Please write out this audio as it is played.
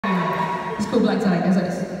It's called Black Tie, goes like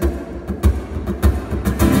this.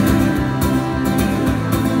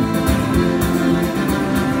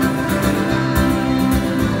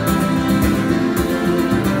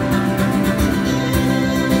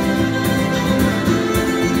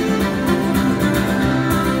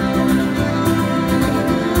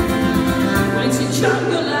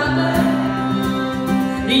 Jungle out there,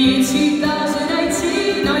 the year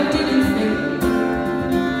 2018, I didn't think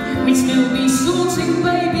we'd still be sorting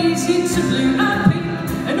babies into blue and pink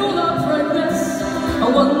and all our progress. I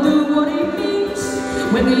wonder what it means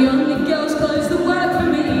when the only girls close the work for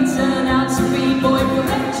me turn out to be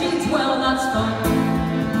boyfriend cheats. Well, that's fine,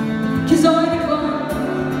 'cause I decline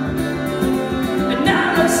a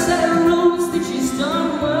narrow set of rules that just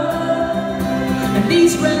don't work. And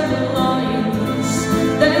these rebel lines,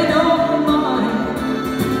 they're not mine.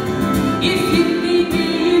 If you need me,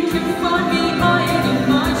 you can find me ironing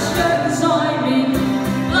my shirt, 'cause I'm in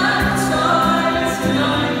black tie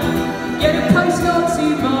tonight. Get a postcard to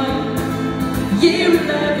my year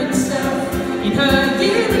 11 self in her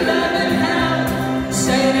year 11 hell,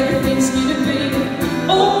 saying everything's gonna be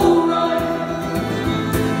alright.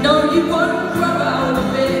 No, you won't grow out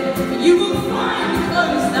of it, but you will find the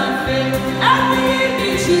clothes that fit, and the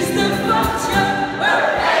image is the function.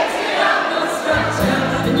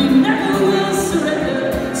 And you never will surrender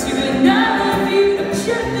to a narrow view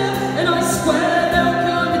agenda. And I swear there'll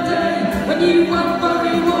come a day when you won't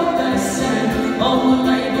worry what they say on the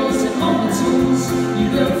labels and on the tools. You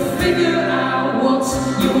will figure out what's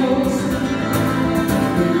yours.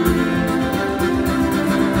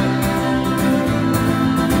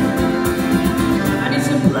 And it's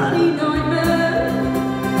a bloody nightmare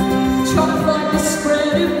trying to fight the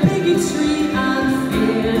spread of bigotry and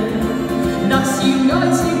fear. And us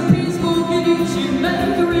uniting peace, mortgage,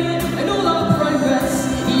 Jamaica in, and all our progress.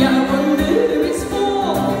 Yeah, I wonder who it's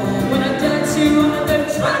for. When I dare to honor them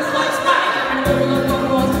translates back, and all I got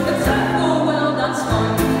was a tap for. Well, that's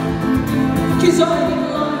fine, 'cause I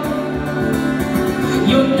decline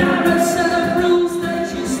your narrow set of rules, they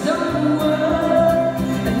just don't work.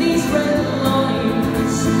 And these red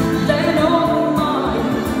lines, they're not mine.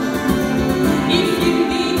 If you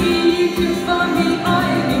need me, you can find me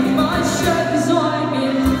ironing my shirt, 'cause I'm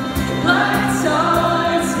in black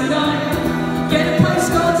tie tonight. Get a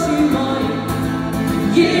postcard to my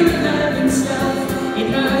year 11 self in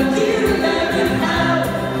her year 11 hell,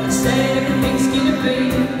 saying everything's gonna be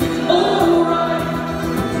alright.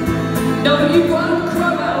 No, you won't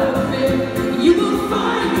grow out of it, you will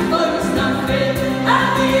find the clothes that fit, and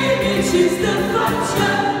the image is the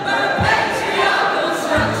function of a patriarchal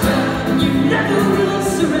structure. And you never will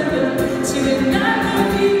surrender to a narrow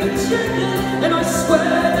view agenda. And I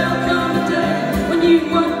swear there'll come a day when you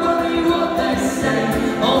won't worry what they say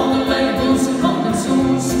on the labels and on the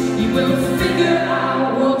tools. You will figure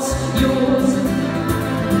out what's yours.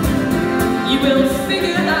 You will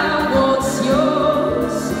figure out what's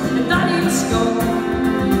yours, and that it's got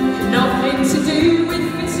nothing to do with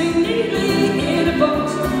fitting neatly in a box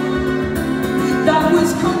that was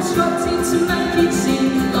constructed to make it seem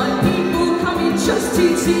like people come in just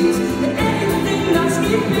two teams, and anything that's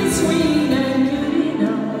in between ain't good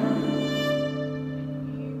enough.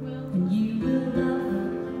 And you will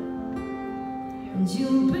love, and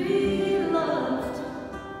you'll be loved,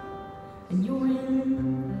 and you're in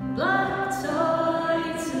black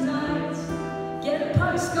tie tonight. Get a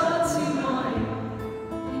postcard to my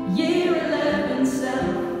year 11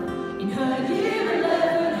 self in her year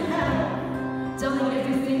 11 hell. Darling,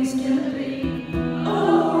 everything's gonna be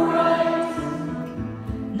alright.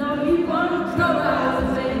 No, you won't grow out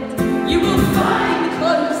of it. You will find the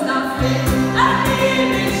clothes that fit, and the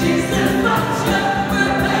image is the function of a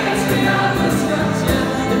patriarchal structure.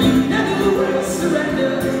 And you never will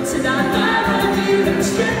surrender to that narrow view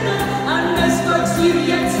agenda. And there's folks you've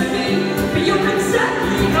yet to meet, but you're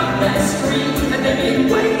exactly up their street, and they've been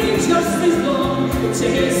waiting just as long to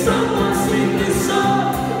hear someone sing this song.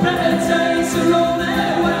 Better days are on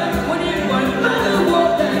their way.